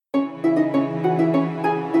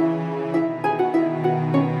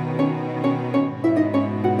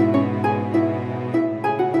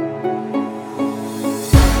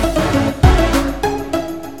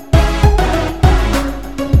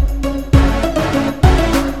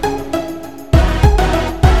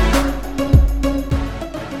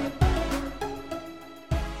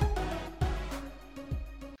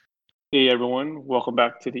everyone. Welcome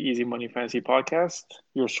back to the Easy Money Fantasy Podcast,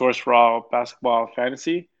 your source for all basketball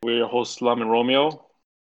fantasy. We're your hosts, Slum and Romeo.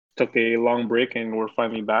 Took a long break and we're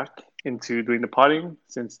finally back into doing the potting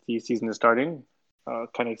since the season is starting. Kind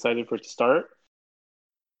of excited for it to start.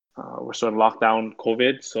 We're still in lockdown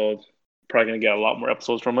COVID, so probably going to get a lot more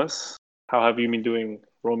episodes from us. How have you been doing,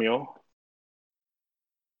 Romeo?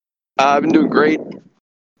 I've been doing great.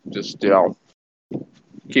 Just,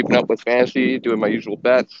 keeping up with fantasy, doing my usual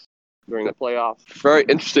bets during the playoffs. Very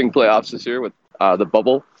interesting playoffs this year with the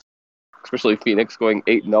bubble, especially Phoenix going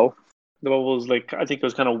 8-0. The bubble was I think it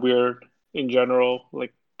was kind of weird in general.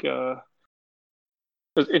 It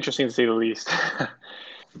was interesting to say the least.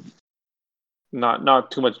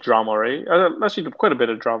 Not too much drama, right? Actually, quite a bit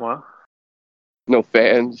of drama. No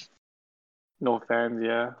fans. No fans,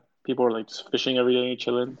 yeah. People were just fishing every day,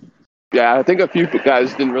 chilling. Yeah, I think a few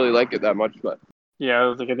guys didn't really like it that much, but yeah, it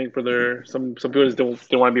was I think for some people just don't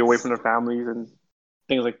want to be away from their families and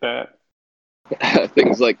things like that.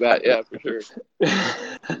 things like that, yeah, for sure.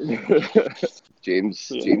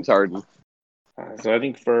 James Harden. So I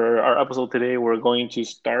think for our episode today, we're going to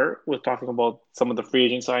start with talking about some of the free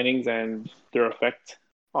agent signings and their effect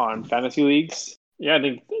on fantasy leagues. Yeah, I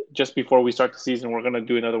think just before we start the season, we're going to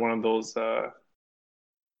do another one of those, the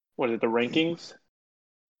rankings.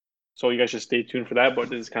 So you guys should stay tuned for that, but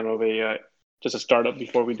this is kind of just a startup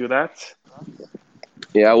before we do that.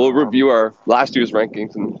 Yeah, we'll review our last year's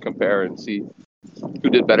rankings and compare and see who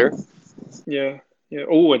did better. Yeah.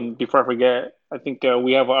 Oh, and before I forget, I think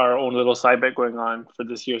we have our own little side bet going on for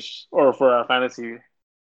this year's or for our fantasy.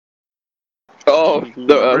 Oh,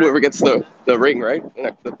 whoever gets the ring, right?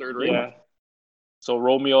 The third ring. Yeah. So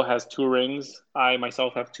Romeo has 2 rings. I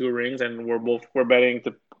myself have 2 rings, and we're betting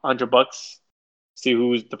the $100. See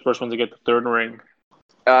who's the first one to get the third ring.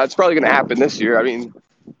 It's probably going to happen this year. I mean,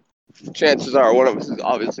 chances are one of us is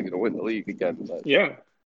obviously going to win the league again. But... yeah,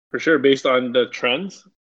 for sure. Based on the trends,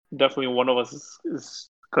 definitely one of us is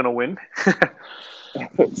going to win.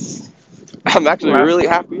 I'm actually really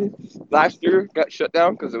happy. Last year got shut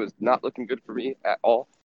down because it was not looking good for me at all.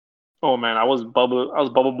 Oh man, I was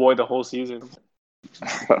bubble boy the whole season.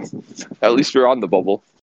 At least you're on the bubble.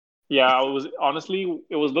 Yeah, it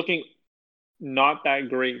was looking not that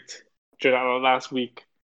great last week.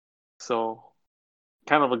 So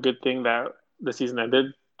kind of a good thing that the season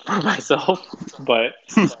ended for myself, but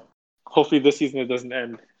hopefully this season it doesn't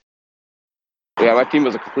end. Yeah, my team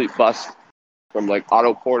was a complete bust from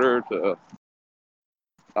Otto Porter to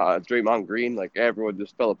Draymond Green. Everyone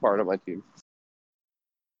just fell apart on my team.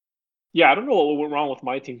 Yeah, I don't know what went wrong with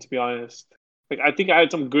my team, to be honest. I think I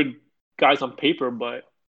had some good guys on paper, but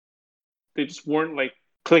they just weren't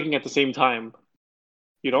clicking at the same time.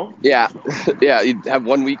 You know? Yeah, yeah. You'd have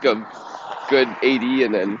 1 week of good AD,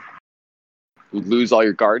 and then you'd lose all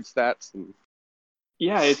your guard stats. And...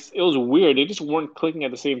 yeah, it was weird. They just weren't clicking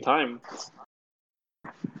at the same time.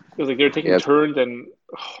 It was they were taking turns, and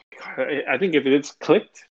I think if it had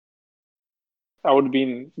clicked, I would have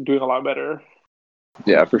been doing a lot better.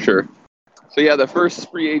 Yeah, for sure. So yeah, the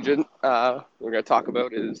first free agent we're gonna talk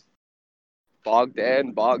about is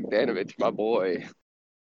Bogdan Bogdanovic, my boy.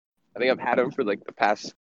 I think I've had him for the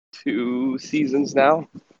past 2 seasons now,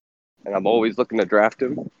 and I'm always looking to draft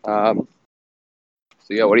him. So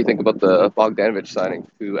yeah, what do you think about the Bogdanovic signing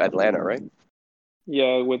to Atlanta, right?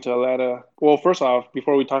 Yeah, went to Atlanta. Well, first off,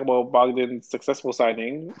 before we talk about Bogdan's successful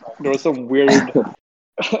signing, there was some weird what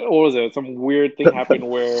was it? Some weird thing happened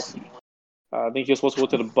where I think he was supposed to go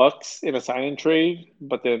to the Bucks in a sign-in trade,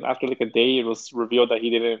 but then after a day, it was revealed that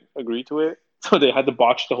he didn't agree to it, so they had to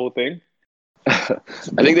botch the whole thing.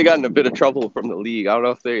 I think they got in a bit of trouble from the league. I don't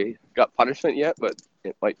know if they got punishment yet, but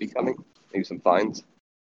it might be coming. Maybe some fines.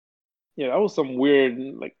 Yeah, that was some weird.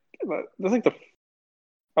 That's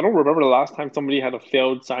I don't remember the last time somebody had a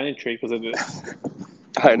failed sign-in trade because of this.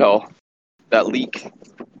 I know that leak.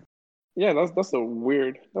 Yeah, that's a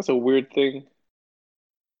weird thing.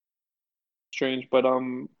 Strange, but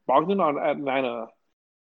Bogdan on Atlanta,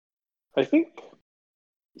 I think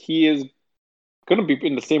he is gonna be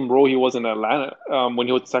in the same role he was in Atlanta when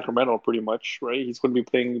he was in Sacramento, pretty much, right? He's gonna be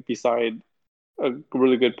playing beside a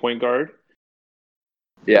really good point guard.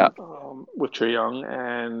 Yeah. With Trae Young,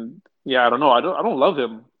 and yeah, I don't know. I don't love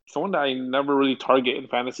him. Someone that I never really target in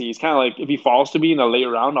fantasy. He's kind of if he falls to me in a late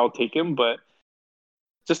round, I'll take him, but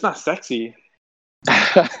just not sexy.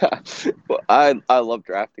 Well, I love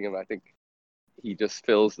drafting him. I think he just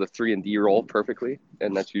fills the 3-and-D role perfectly,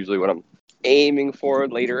 and that's usually what I'm aiming for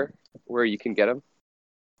later, where you can get him.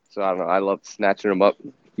 So I don't know. I love snatching him up.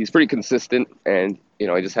 He's pretty consistent, and he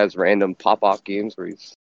just has random pop-off games where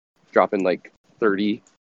he's dropping 30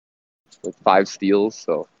 with 5 steals.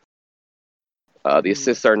 So The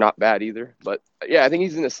assists are not bad either. But yeah, I think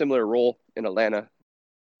he's in a similar role in Atlanta,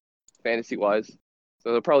 fantasy wise.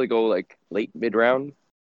 So they'll probably go like late mid round,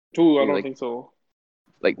 Two, I maybe don't like think so.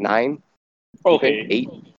 9. You think Okay, 8?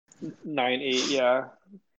 9, 8, yeah,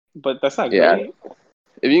 but that's not Yeah, great.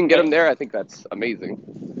 if you can get him Like there, I think that's amazing.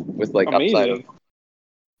 With like upside of amazing.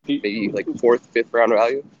 He, maybe like 4th, 5th round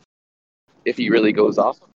value if he really goes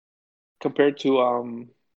off. compared to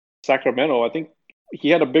Sacramento, I think he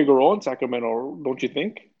had a bigger role in Sacramento, don't you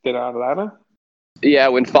think, than Atlanta? Yeah,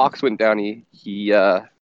 when Fox went down, he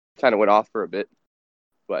kind of went off for a bit,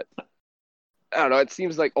 but I don't know. It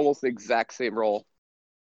seems like almost the exact same role.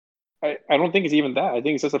 I don't think it's even that. I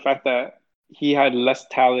think it's just the fact that he had less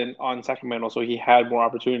talent on Sacramento, so he had more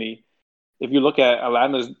opportunity. If you look at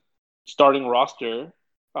Atlanta's starting roster,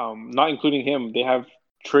 not including him, they have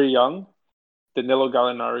Trey Young, Danilo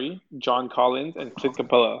Gallinari, John Collins, and Clint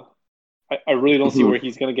Capella. I really don't see Mhm. where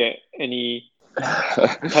he's gonna get any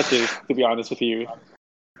touches, to be honest with you.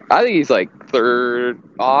 I think he's like 3rd,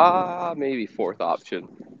 maybe 4th option.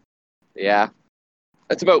 Yeah,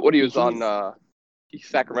 that's about what he was He's on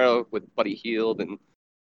Sacramento with Buddy Hield and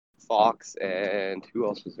Fox, and who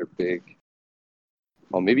else was there big?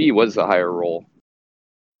 Well, maybe he was a higher role.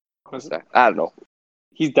 I don't know.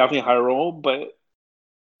 he's definitely a higher role, but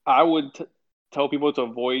I would tell people to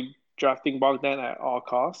avoid drafting Bogdan at all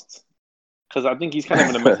costs because I think he's kind of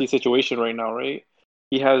in a messy situation right now, right?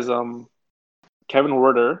 He has Kevin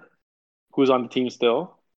Werder, who's on the team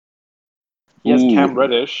still. He has Cam Ooh,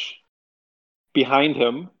 Reddish behind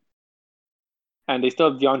him, and they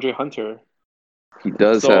still have DeAndre Hunter. he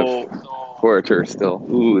does have So, Porter still.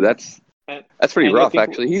 Ooh, and that's pretty and I rough think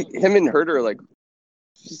actually. Him and Herter are like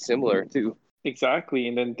similar too. exactly.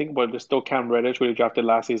 And then think about it, there's still Cam Reddish, who they drafted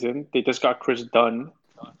last season. They just got Chris Dunn,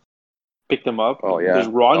 picked him up. Oh There's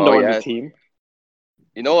yeah. Oh Rondo on the yeah. team.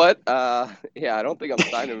 You know what? Yeah, I don't think I'm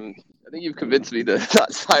signing him. I think you've convinced me to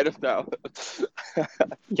not sign him now.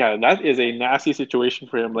 Yeah, that is a nasty situation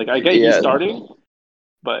for him. Like I get he's Yeah, starting,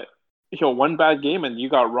 but one bad game and you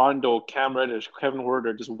got Rondo, Cam Reddish, Kevin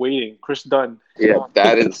Huerter just waiting, Chris Dunn. yeah,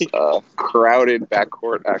 that is Like, crowded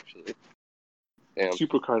backcourt actually. Damn.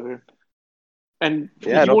 super crowded. And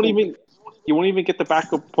Yeah, I don't think. he won't even get the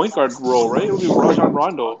backup point guard role, right? It'll be Rajon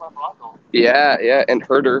Rondo. Yeah, yeah, and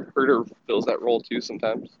Herter fills that role too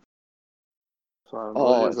sometimes. So I don't know. It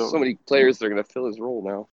Oh, is a so many players that are gonna fill his role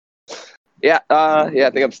now. Yeah, yeah, I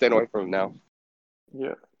think I'm staying away from him now.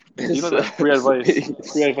 yeah. See, It's, look, free advice.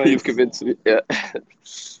 Free you've advice. convinced me. Yeah.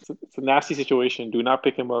 It's a nasty situation. Do not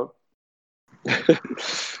pick him up.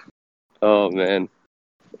 Oh man.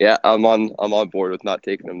 Yeah, I'm on board with not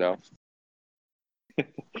taking him now.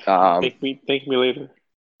 Um, Thank me later.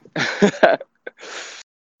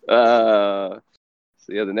 so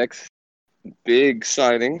yeah, the next big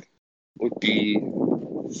signing would be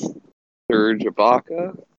Serge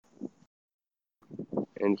Ibaka,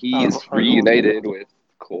 and he's Our reunited with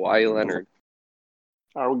Kawhi Leonard.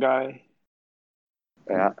 our guy.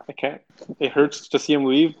 Yeah, I can't. It hurts to see him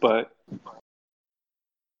leave, but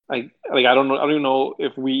I don't know. I don't even know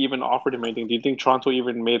if we even offered him anything. Do you think Toronto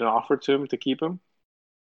even made an offer to him to keep him?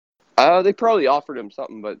 they probably offered him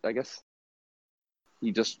something, but I guess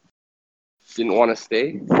he just didn't want to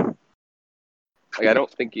stay. Like I don't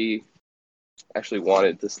think he actually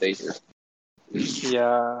wanted to stay here.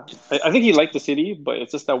 Yeah, I think he liked the city, but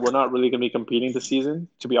it's just that we're not really going to be competing this season.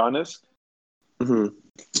 To be honest, Mm-hmm.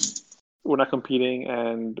 we're not competing,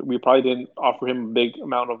 and we probably didn't offer him a big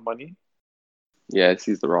amount of money. Yeah, he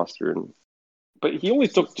sees the roster and But he only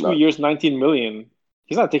it's took just two not. years, 19 million.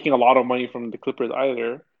 He's not taking a lot of money from the Clippers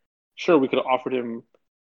either. Sure, we could have offered him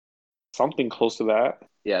something close to that.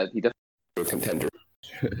 Yeah, he definitely a contender.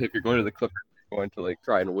 If you're going to the Clippers, you're going to like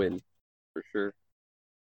try and win for sure.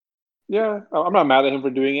 Yeah, I'm not mad at him for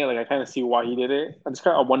doing it. Like I kind of see why he did it. I just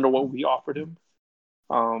kind of wonder what we offered him.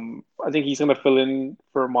 I think he's gonna fill in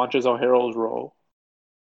for Montrezl Harrell's role,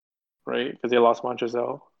 right? Because they lost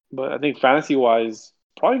Montrezl. But I think fantasy wise,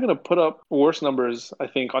 probably gonna put up worse numbers. I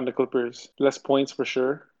think on the Clippers, less points for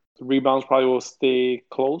sure. The rebounds probably will stay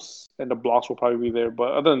close, and the blocks will probably be there.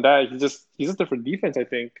 But other than that, he's just different defense. I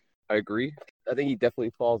think. I agree. I think he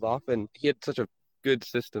definitely falls off, and he had such a good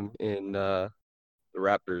system in the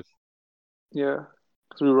Raptors. Yeah,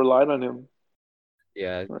 because we relied on him.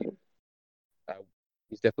 Yeah, Right. uh,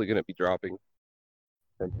 he's definitely going to be dropping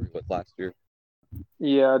from where he was last year.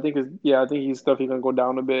 I think he's definitely gonna go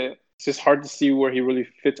down a bit. It's just hard to see where he really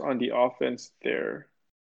fits on the offense there.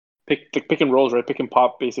 Pick and rolls, right? Pick and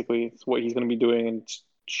pop, basically. It's what he's going to be doing and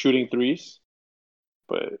shooting threes.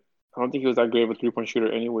 But I don't think he was that great of a 3-point shooter,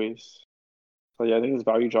 anyways. So yeah, I think his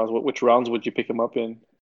value draws. Which rounds would you pick him up in?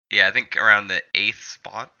 Yeah, I think around the 8th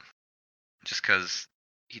spot, just because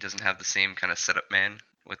he doesn't have the same kind of setup man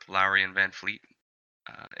with Lowry and Van Fleet.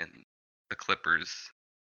 And the Clippers,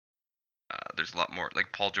 there's a lot more.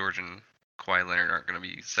 Like Paul George and Kawhi Leonard aren't going to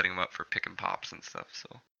be setting him up for pick and pops and stuff. So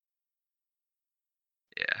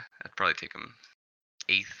yeah, I'd probably take him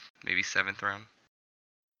 8th, maybe 7th round.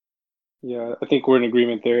 Yeah, I think we're in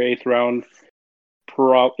agreement there. 8th round,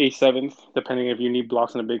 pro 8th, 7th, depending if you need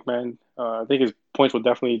blocks on a big man. I think his points will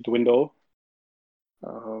definitely dwindle.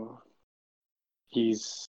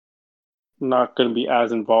 He's not going to be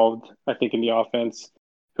as involved, I think, in the offense.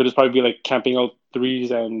 He'll just probably be like camping out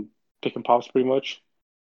threes and picking pops pretty much.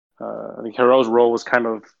 I think Harrell's role was kind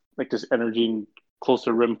of like this energy and close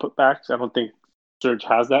to rim putbacks. I don't think Serge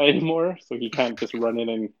has that anymore, so he can't just run in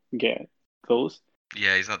and get those.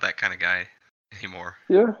 Yeah, he's not that kind of guy anymore.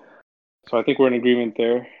 Yeah. So I think we're in agreement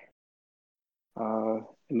there.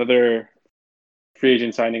 Another free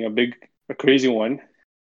agent signing, a crazy one,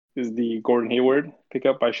 is the Gordon Hayward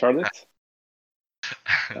pickup by Charlotte.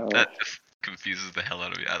 That just confuses the hell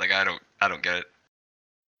out of me. I don't get it.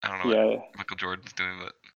 I don't know what Michael Jordan's doing,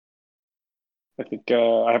 but I think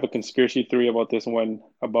I have a conspiracy theory about this one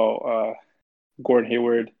about Gordon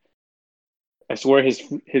Hayward. I swear his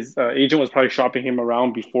agent was probably shopping him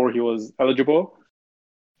around before he was eligible,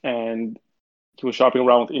 and he was shopping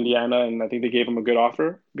around with Indiana, and I think they gave him a good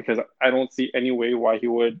offer because I don't see any way why he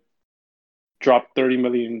would drop 30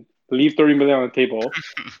 million, leave 30 million on the table,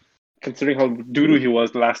 considering how doo-doo he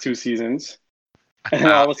was the last 2 seasons. And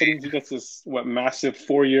all of a sudden he gets this massive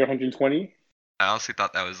 4-year 120. I honestly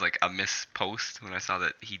thought that was like a miss post when I saw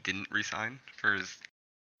that he didn't resign for his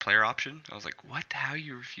player option. I was like, what? How are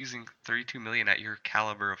you refusing 32 million at your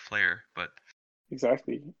caliber of player? But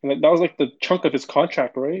exactly, and that was like the chunk of his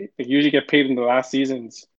contract, right? Like, you usually get paid in the last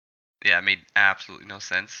seasons. Yeah, it made absolutely no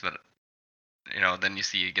sense. But then you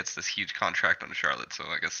see he gets this huge contract on Charlotte, so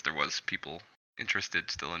I guess there was people interested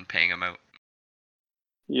still in paying him out.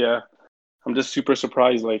 Yeah, I'm just super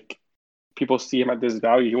surprised. Like, people see him at this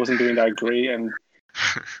value. He wasn't doing that great, and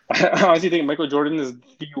I honestly think Michael Jordan is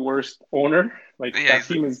the worst owner. Like, yeah, that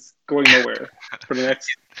team is going nowhere for the next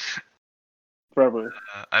forever.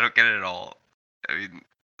 I don't get it at all. I mean,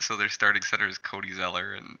 so their starting center is Cody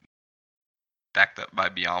Zeller and backed up by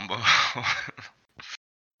Biyombo.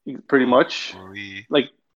 Pretty much. Like,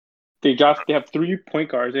 they have 3 point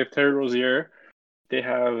guards. They have Terry Rozier, they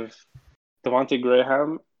have Devontae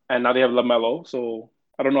Graham, and now they have LaMelo. So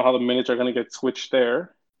I don't know how the minutes are going to get switched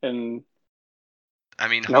there. And I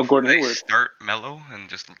mean, now Gordon Hayward start Melo and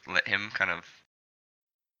just let him kind of,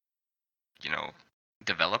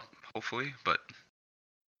 develop. Hopefully, but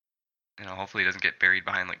hopefully he doesn't get buried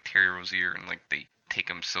behind like Terry Rozier and like they take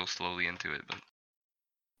him so slowly into it. But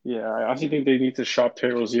yeah, I actually think they need to shop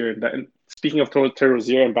Terry Rozier. And speaking of Terry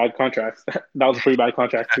Rozier and bad contracts, that was a pretty bad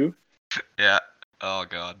contract too. Yeah. Oh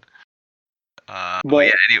God. But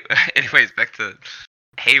yeah. Anyways, back to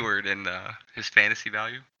Hayward and his fantasy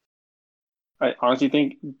value. I honestly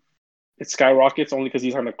think it skyrockets only because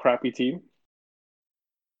he's on a crappy team.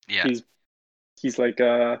 Yeah. He's like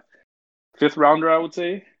a 5th rounder, I would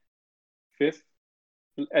say. 5th.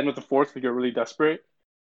 End with the 4th if you're really desperate.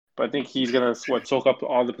 But I think he's gonna soak up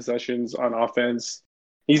all the possessions on offense.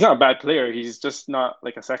 He's not a bad player. He's just not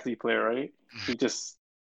like a sexy player, right?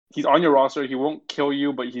 He's on your roster. He won't kill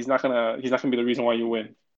you, but he's not gonna be the reason why you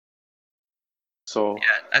win. So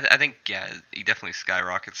yeah, I think he definitely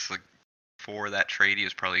skyrockets. Like for that trade, he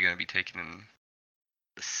was probably gonna be taken in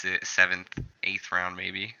the 7th, 8th round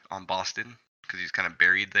maybe on Boston because he's kind of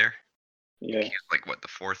buried there. Yeah. He's like the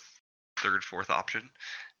 3rd, 4th option.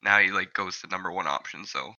 Now he like goes to number 1 option.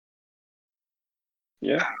 So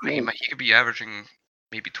yeah, he could be averaging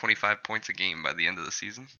maybe 25 points a game by the end of the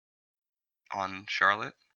season on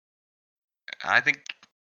Charlotte. I think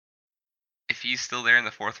if he's still there in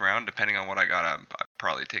the 4th round, depending on what I got, I'd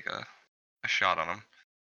probably take a shot on him.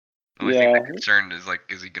 The only thing I'm concerned is like,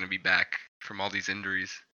 is he going to be back from all these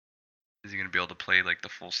injuries? Is he going to be able to play like the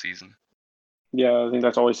full season? Yeah, I think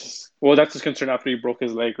that's always that's his concern after he broke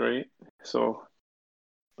his leg, right? So,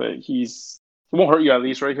 but he won't hurt you at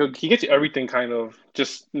least, right? He gets you everything, kind of,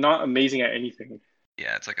 just not amazing at anything.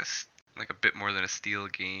 Yeah, it's like a bit more than a steal a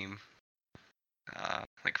game.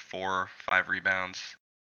 Like 4 or 5 rebounds,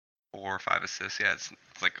 4 or 5 assists. Yeah, it's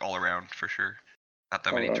like all around for sure. Not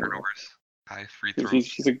that many turnovers. High free throws.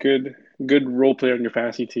 He's a good role player on your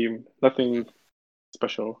fantasy team. Nothing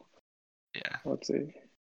special. Yeah, I would say.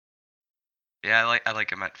 Yeah, I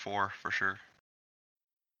like him at 4 for sure.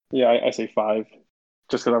 Yeah, I say 5,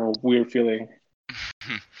 just because I have a weird feeling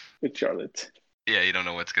with Charlotte. Yeah, you don't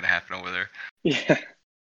know what's gonna happen over there. Yeah.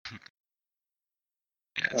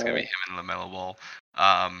 Yeah, it's gonna be him and LaMelo Ball.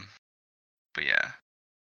 But yeah.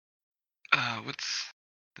 What's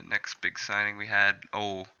the next big signing we had?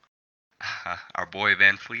 Oh, our boy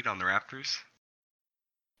Van Fleet on the Raptors.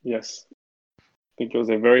 Yes. I think it was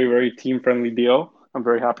a very, very team-friendly deal. I'm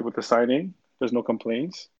very happy with the signing. There's no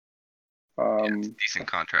complaints. Yeah, it's a decent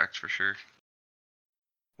contract for sure.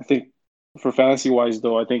 I think for fantasy-wise,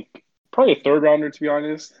 though, I think probably a third rounder, to be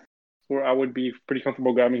honest, where I would be pretty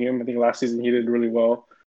comfortable grabbing him. I think last season he did really well.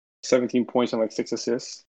 17 points and like 6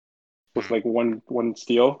 assists with like one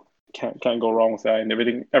steal. Can't go wrong with that. And if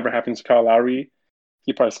anything ever happens to Kyle Lowry,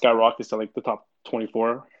 he probably skyrockets to like the top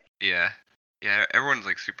 24. Yeah, everyone's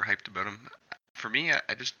like super hyped about him. For me, I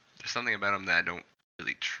just there's something about him that I don't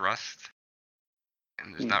really trust,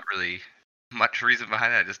 and there's not really much reason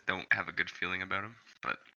behind it. I just don't have a good feeling about him.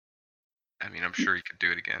 But I mean, I'm sure he could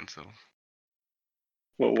do it again. So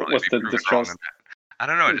Well, what's the distrust? I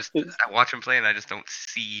don't know. I watch him play and I don't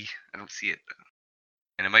see it.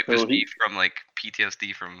 And it might just be from like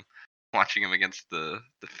PTSD from watching him against the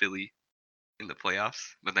Philly in the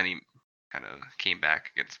playoffs. But then he kind of came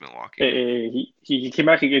back against Milwaukee. He came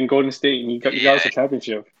back again Golden State and he got us a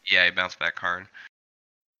championship. Yeah, he bounced back hard.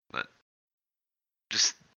 But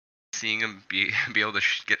just seeing him be able to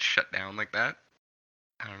get shut down like that,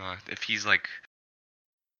 I don't know if he's like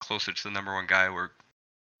closer to the number one guy where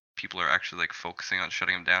people are actually like focusing on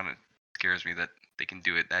shutting him down. It scares me that they can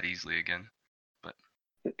do it that easily again. But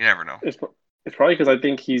you never know. It's probably because I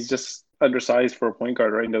think he's just undersized for a point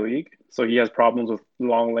guard right in the league, so he has problems with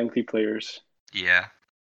long, lengthy players. Yeah,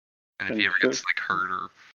 and if he ever gets like hurt or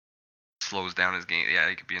slows down his game, yeah,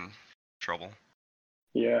 he could be in trouble.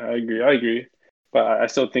 Yeah, I agree. But I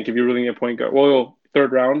still think if you're really a point guard, well,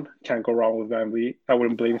 third round, can't go wrong with Van Vliet. I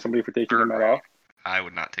wouldn't blame somebody for taking him at all. I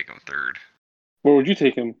would not take him third. Where would you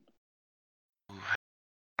take him?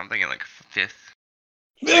 I'm thinking like fifth.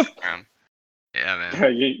 Fifth round. Yeah,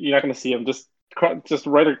 man. You're not gonna see him. Just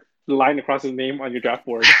write a line across his name on your draft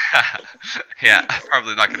board. Yeah, I'm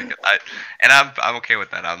probably not gonna get that, and I'm okay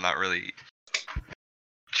with that. I'm not really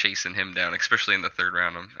chasing him down, especially in the third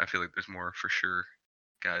round. I feel like there's more for sure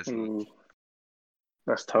guys.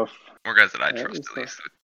 That's tough. More guys that I trust at least.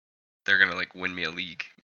 They're gonna like win me a league.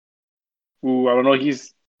 Ooh, I don't know.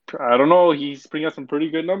 He's bringing out some pretty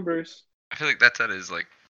good numbers. I feel like that's at his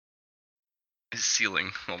his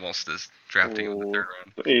ceiling almost, is drafting in the third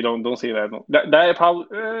round. Hey, don't say that. No. That probably.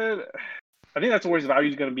 I think that's where his value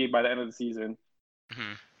is going to be by the end of the season.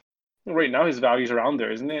 Mm-hmm. Right now, his value's around there,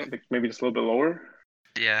 isn't it? Like maybe just a little bit lower.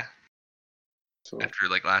 Yeah. So after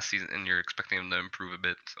like last season, and you're expecting him to improve a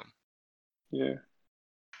bit, so. Yeah.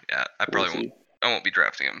 Yeah, I probably won't be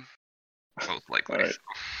drafting him. Most likely. All right.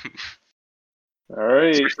 All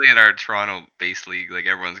right. Especially in our Toronto-based league, like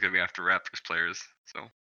everyone's gonna be after Raptors players, so.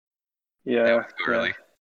 Yeah. Early.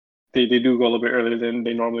 They do go a little bit earlier than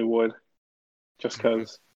they normally would, just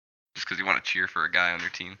because. Just because you want to cheer for a guy on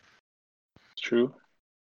your team. It's true.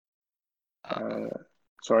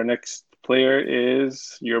 So our next player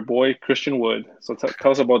is your boy Christian Wood. So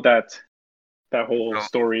tell us about that whole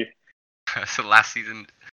story. So last season,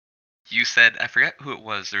 you said, I forget who it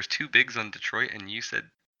was. There's two bigs on Detroit, and you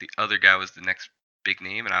said the other guy was the next big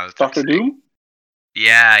name, and I was Dr. Doom?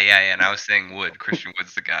 Yeah, and I was saying Wood. Christian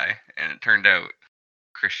Wood's the guy, and it turned out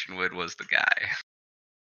Christian Wood was the guy.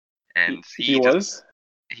 And he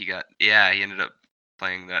ended up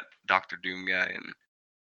playing that Dr. Doom guy and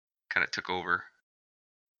kind of took over.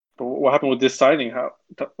 But what happened with this signing?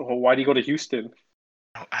 Why did he go to Houston?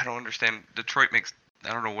 I don't understand. Detroit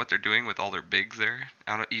I don't know what they're doing with all their bigs there.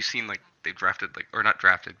 I don't know. You've seen like they drafted or not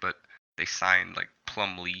drafted, but they signed like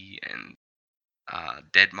Plumlee and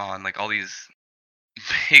Deadmon, like all these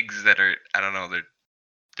bigs that are, I don't know,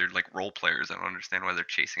 they're like role players. I don't understand why they're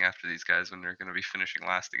chasing after these guys when they're going to be finishing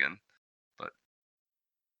last again. But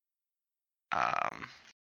I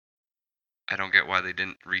don't get why they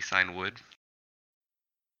didn't re-sign Wood.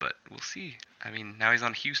 But we'll see. I mean, now he's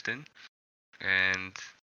on Houston, and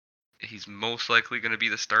he's most likely going to be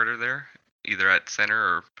the starter there, either at center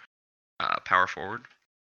or power forward.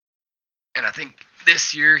 And I think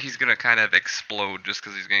this year he's going to kind of explode just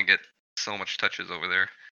because he's going to get so much touches over there.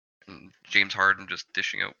 And James Harden just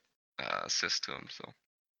dishing out assists to him. So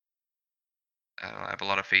I don't know, I have a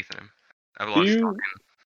lot of faith in him. I have a lot of stock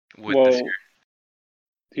in Wood this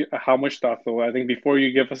year. How much stock, though? I think before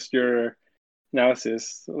you give us your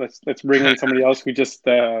analysis, let's bring in somebody else who just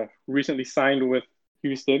recently signed with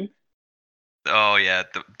Houston. Oh yeah,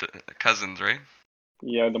 the Cousins, right?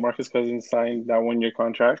 Yeah, DeMarcus Cousins signed that 1-year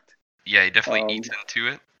contract. Yeah, he definitely eats into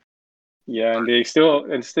it. Yeah, and they still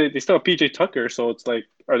have PJ Tucker, so it's like,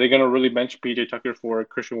 are they gonna really bench PJ Tucker for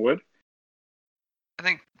Christian Wood? I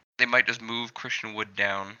think they might just move Christian Wood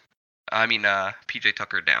down. I mean, PJ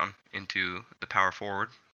Tucker down into the power forward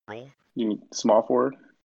role. You mean small forward?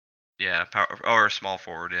 Yeah, power or small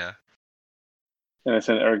forward. Yeah, And I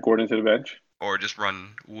send Eric Gordon to the bench. or just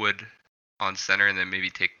run Wood on center and then maybe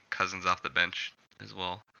take Cousins off the bench as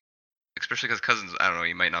well. Especially because Cousins, I don't know,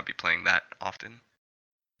 he might not be playing that often.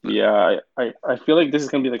 Yeah, I feel like this is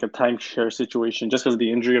gonna be like a timeshare situation just because of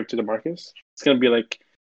the injury to DeMarcus. It's gonna be like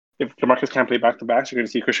if DeMarcus can't play back to backs, you're gonna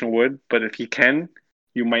see Christian Wood, but if he can,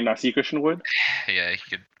 you might not see Christian Wood. Yeah, he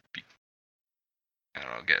could be, I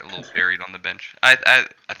don't know, get a little buried on the bench. I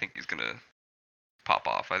think he's gonna pop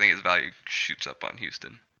off. I think his value shoots up on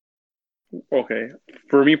Houston. Okay,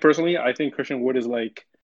 for me personally, I think Christian Wood is like,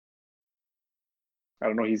 I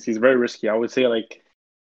don't know, he's very risky. I would say like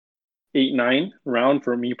 8-9 round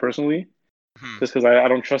for me personally, just because I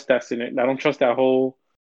don't trust that I don't trust that whole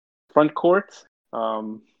front court.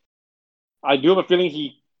 I do have a feeling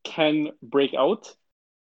he can break out,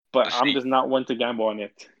 but I'm just not one to gamble on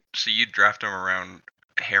it. So you'd draft him around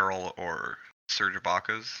Harrell or Serge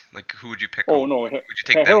Ibaka's? Like, who would you pick? Oh no, would you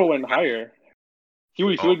take Harrell went higher. He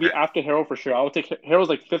would be after Harrell for sure. I would take Harrell's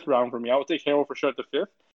like 5th round for me. I would take Harrell for sure at the 5th.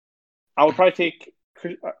 I would probably take.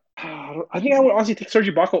 I think I would honestly take Serge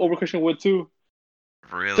Ibaka over Christian Wood too.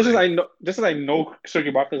 Really? Just as I know Serge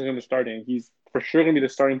Ibaka is going to be starting. He's for sure going to be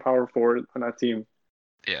the starting power forward on that team.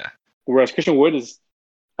 Yeah. Whereas Christian Wood is,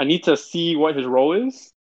 I need to see what his role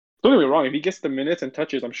is. Don't get me wrong. If he gets the minutes and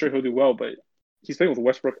touches, I'm sure he'll do well. But he's playing with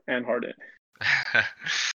Westbrook and Harden.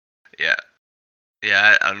 Yeah.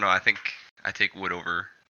 Yeah. I don't know. I think I take Wood over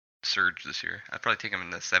Serge this year. I'd probably take him in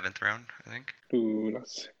the 7th round. I think. Ooh,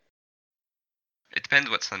 that's. It depends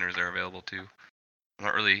what centers are available too. I'm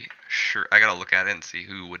not really sure. I gotta look at it and see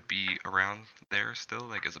who would be around there still,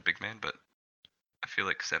 like as a big man. But I feel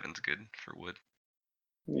like 7's good for Wood.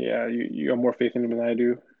 Yeah, you have more faith in him than I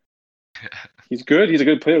do. He's good. He's a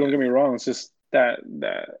good player. Don't get me wrong. It's just that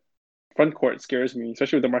front court scares me,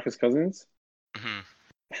 especially with DeMarcus Cousins. Mm-hmm.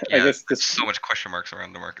 I Yeah, guess there's so much question marks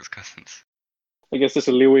around DeMarcus Cousins. I guess this is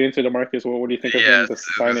a leeway into DeMarcus. What do you think of him? The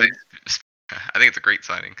signing? I think it's a great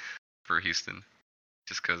signing for Houston,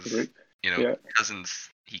 just because Cousins,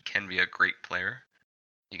 he can be a great player.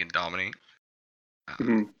 He can dominate.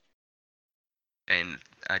 And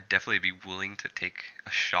I'd definitely be willing to take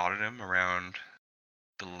a shot at him around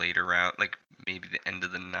the later round, like maybe the end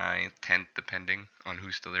of the 9th, 10th, depending on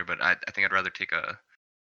who's still there. But I think I'd rather take a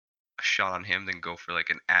shot on him than go for like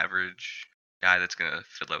an average guy that's gonna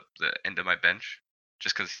fill out the end of my bench,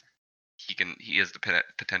 just because he has the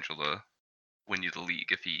potential to win you the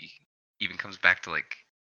league if he even comes back to like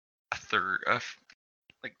a third of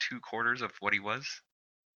like 2 quarters of what he was.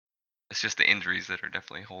 It's just the injuries that are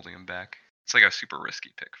definitely holding him back. It's like a super risky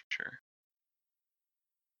pick for sure.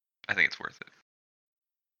 I think it's worth it.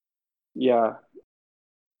 Yeah,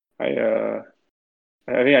 I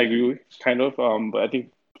think I agree, kind of. But I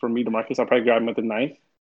think for me, DeMarcus, I'll probably grab him at the 9th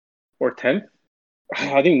or 10th.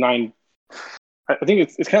 I think 9. I think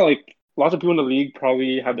it's kind of like lots of people in the league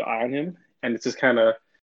probably have their eye on him, and it's just kind of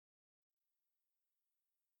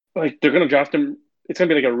like they're gonna draft him. It's gonna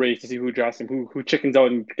be like a race to see who drafts him, who chickens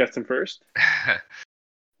out and gets him first.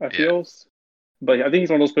 I feel. But I think he's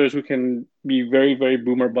one of those players who can be very, very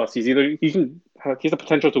boom or bust. He has the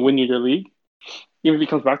potential to win you your league, even if he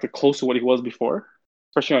comes back to close to what he was before,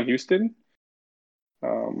 especially on Houston.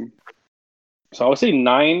 So I would say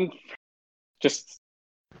 9, just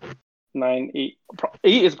 9, 8.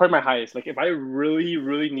 8 is probably my highest. Like if I really,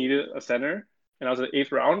 really needed a center and I was at the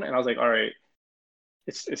 8th round and I was like, all right,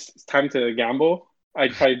 it's time to gamble,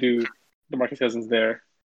 I'd probably do DeMarcus Cousins there.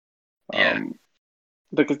 Yeah.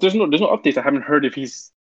 Because there's no updates. I haven't heard if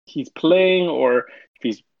he's playing or if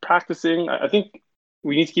he's practicing. I think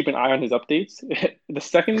we need to keep an eye on his updates. The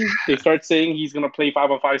second they start saying he's gonna play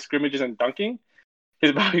 5-on-5 scrimmages and dunking,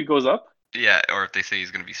 his value goes up. Yeah, or if they say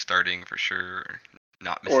he's gonna be starting for sure,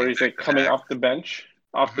 not missing. Or he's like coming off the bench,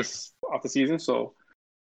 off the season. So,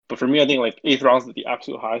 but for me, I think like 8th round is the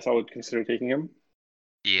absolute highest I would consider taking him.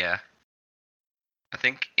 Yeah, I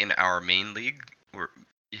think in our main league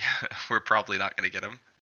we're probably not going to get him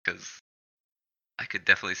because I could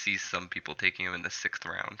definitely see some people taking him in the 6th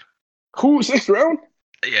round. Who, 6th round?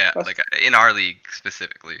 Yeah, like in our league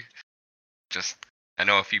specifically. Just I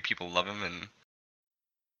know a few people love him and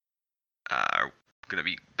are gonna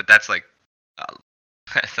be, but that's like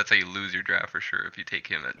that's how you lose your draft for sure if you take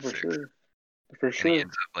him at 6th. For sure. And he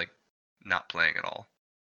ends up like not playing at all.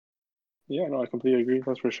 Yeah, no, I completely agree.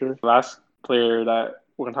 That's for sure. Last player that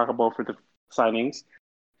we're gonna talk about for the signings,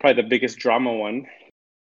 probably the biggest drama one,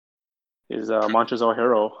 is Montrezl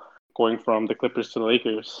Harrell going from the Clippers to the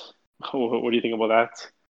Lakers. What do you think about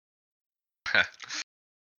that?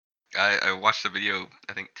 I watched a video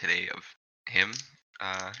I think today of him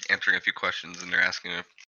answering a few questions, and they're asking if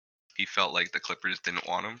he felt like the Clippers didn't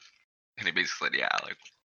want him, and he basically said, "Yeah, like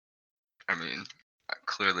I mean,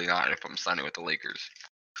 clearly not if I'm signing with the Lakers."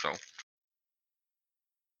 So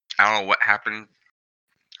I don't know what happened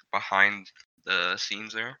behind the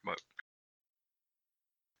scenes there, but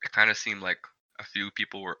it kind of seemed like a few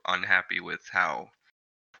people were unhappy with how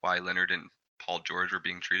Kawhi Leonard and Paul George were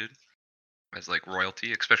being treated as like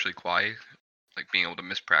royalty, especially Kawhi, like being able to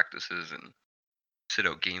miss practices and sit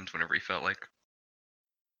out games whenever he felt like.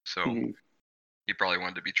 So Mhm. he probably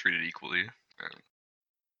wanted to be treated equally.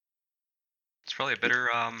 It's probably a better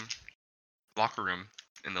locker room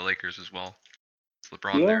in the Lakers as well. It's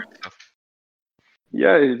LeBron there Yeah, and stuff.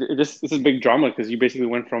 yeah. It's a big drama because you basically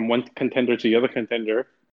went from one contender to the other contender.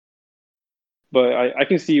 But I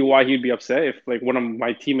can see why he'd be upset if like one of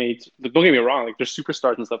my teammates. Don't get me wrong, like they're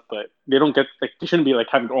superstars and stuff, but they don't get like they shouldn't be like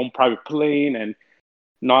having their own private plane and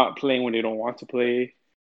not playing when they don't want to play.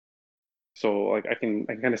 So like I can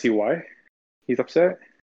kind of see why he's upset.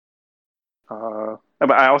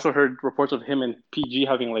 But I also heard reports of him and PG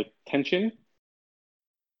having like tension,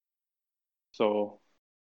 so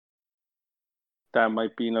that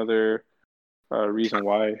might be another reason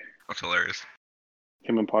why That's hilarious.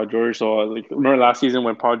 him and Paul George. So like remember last season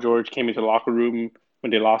when Paul George came into the locker room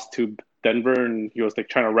when they lost to Denver and he was like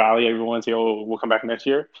trying to rally everyone and say, "Oh, we'll come back next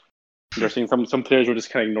year." They're saying some players were just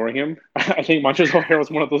kind of ignoring him. I think Montrezl Harrell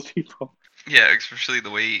was one of those people. Yeah, especially the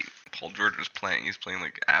way Paul George was playing. He's playing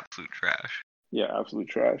like absolute trash. Yeah, absolute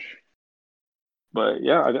trash. But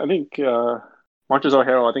yeah, I think Montrezl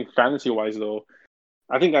Harrell. I think fantasy wise though,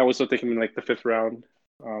 I think I would still take him in like the fifth round.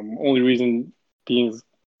 Only reason being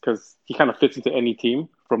because he kind of fits into any team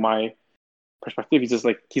from my perspective.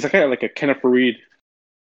 He's kind of like a Kenneth Faried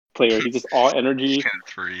player. He's just all energy.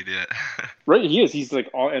 Can't read it. Right, he is. He's like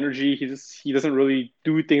all energy. He doesn't really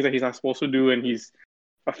do things that he's not supposed to do, and he's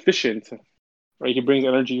efficient. Right, he brings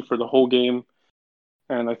energy for the whole game,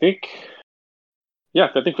 and I think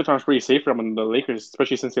fifth round's pretty safe for him in the Lakers,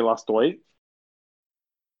 especially since they lost Dwight.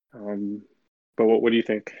 Um, but what do you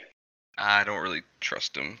think? I don't really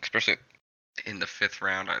trust him, especially in the fifth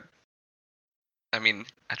round. I mean,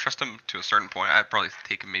 I trust him to a certain point. I'd probably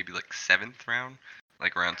take him maybe like seventh round,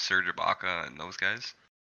 like around Serge Ibaka and those guys.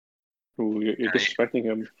 Ooh, you're disrespecting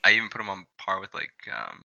him. I even put him on par with like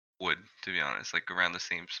Wood, to be honest, like around the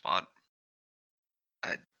same spot.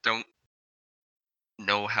 I don't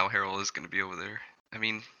know how Harrell is going to be over there. I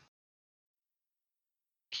mean,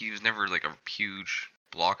 he was never like a huge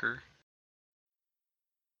blocker,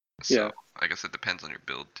 so Yeah, I guess it depends on your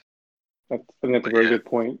build. I think that's a But very yeah, good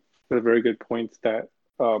point. That's a very good point that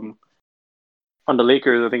on the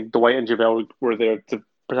Lakers, I think Dwight and JaVale were there to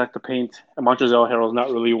protect the paint. And Montrezl Harrell is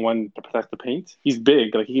not really one to protect the paint. He's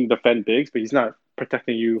big, like he can defend bigs, but he's not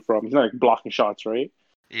protecting you from. He's not like blocking shots, right?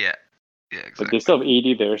 yeah, yeah, But they exactly. still have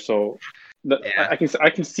 80 there, so Yeah, I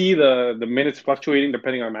can see the minutes fluctuating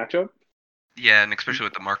depending on matchup. yeah, and especially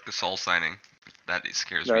with the Marc Gasol signing, that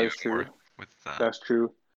scares me That even is true. more with That's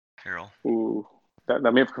true. Harrell. Ooh, that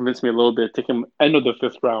may have convinced me a little bit. Take him end of the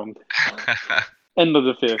fifth round, end of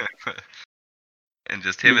the fifth, And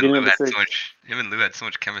just beginning of the sixth. him and Lou had so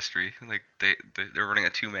much chemistry. Like they're running a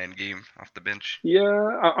 2-man game off the bench. Yeah,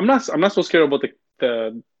 I'm not so scared about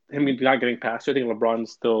the him not getting past. I think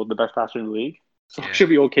LeBron's still the best passer in the league, so it Yeah. should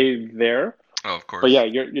be okay there. Oh, of But course. yeah,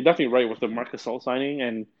 you're definitely right with the Marc Gasol signing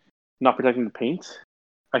and not protecting the paint.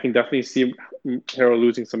 I can definitely see Harrell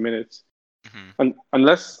losing some minutes. Hmm.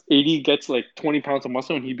 Unless AD gets like 20 pounds of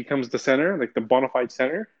muscle and he becomes the center, like the bona fide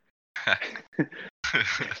center.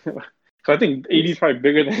 So I think AD is probably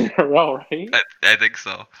bigger than Harrell, right? I think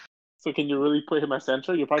so. So can you really put him at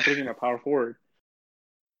center? You're probably putting him at power forward.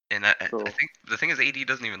 And I So think the thing is AD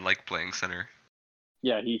doesn't even like playing center.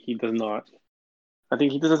 yeah, he does not. I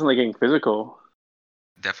think he just doesn't like getting physical.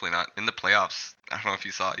 Definitely not. In the playoffs, I don't know if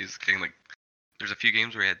you saw, he's getting like there's a few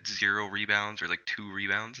games where he had 0 rebounds or like 2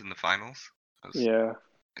 rebounds in the finals. That was Yeah,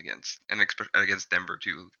 against Denver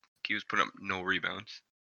too. He was putting up no rebounds.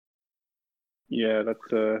 yeah,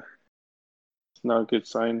 that's not a good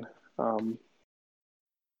sign. But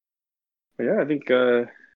yeah, I think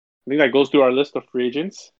that goes through our list of free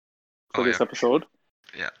agents for Oh yeah, this episode.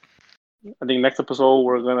 yeah. I think next episode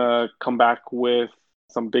we're gonna come back with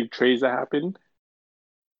some big trades that happened,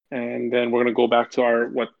 and then we're gonna go back to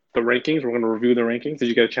the rankings. We're gonna review the rankings. Did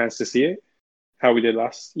you get a chance to see it? How we did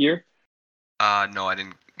last year? No, I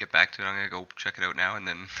didn't get back to it. I'm gonna go check it out now, and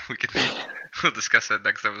then we'll discuss that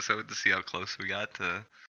next episode to see how close we got to.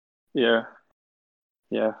 Yeah,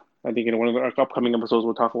 yeah. I think in one of our upcoming episodes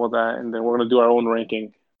we'll talk about that, and then we're gonna do our own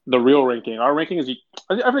ranking, the real ranking. Our ranking is,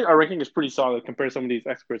 I think our ranking is pretty solid compared to some of these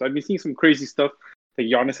experts. I've been seeing some crazy stuff, like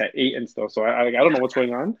Giannis at 8 and stuff. So I don't know what's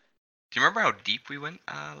going on. Do you remember how deep we went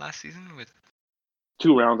last season with?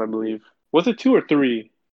 2 rounds, I believe. Was it 2 or 3?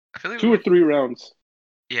 I feel like 2 or 3 rounds.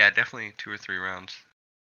 Yeah, definitely 2 or 3 rounds.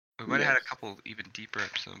 We might have had a Yes. couple even deeper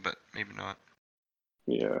episodes, but maybe not.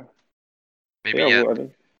 Yeah. Maybe Yeah. yeah.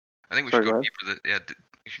 Well, I think we sorry, should go go ahead. deeper.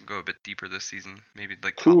 We should go a bit deeper this season. Maybe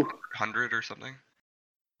like top Two. 100 or something.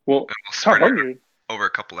 Well, And we'll top spread it 100. over a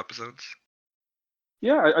couple episodes.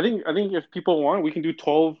 Yeah, I think if people want, we can do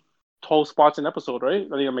 12 spots an episode, right? I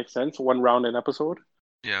think that makes sense. 1 round an episode.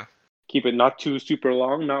 Yeah. Keep it not too super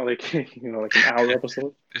long, not like like an hour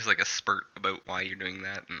episode. There's like a spurt about why you're doing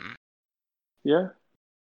that. And Yeah.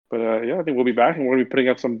 But yeah, I think we'll be back and we're gonna be putting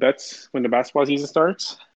up some bets when the basketball season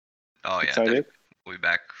starts. oh yeah, Excited. definitely. We'll be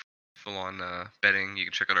back full on betting. You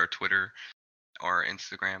can check out our Twitter or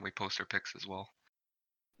Instagram. We post our picks as well.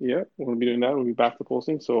 Yeah, we'll be doing that. We'll be back to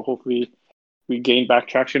posting. So hopefully we gain back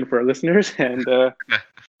traction for our listeners. And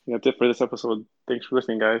that's it for this episode. Thanks for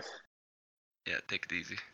listening, guys. Yeah, take it easy.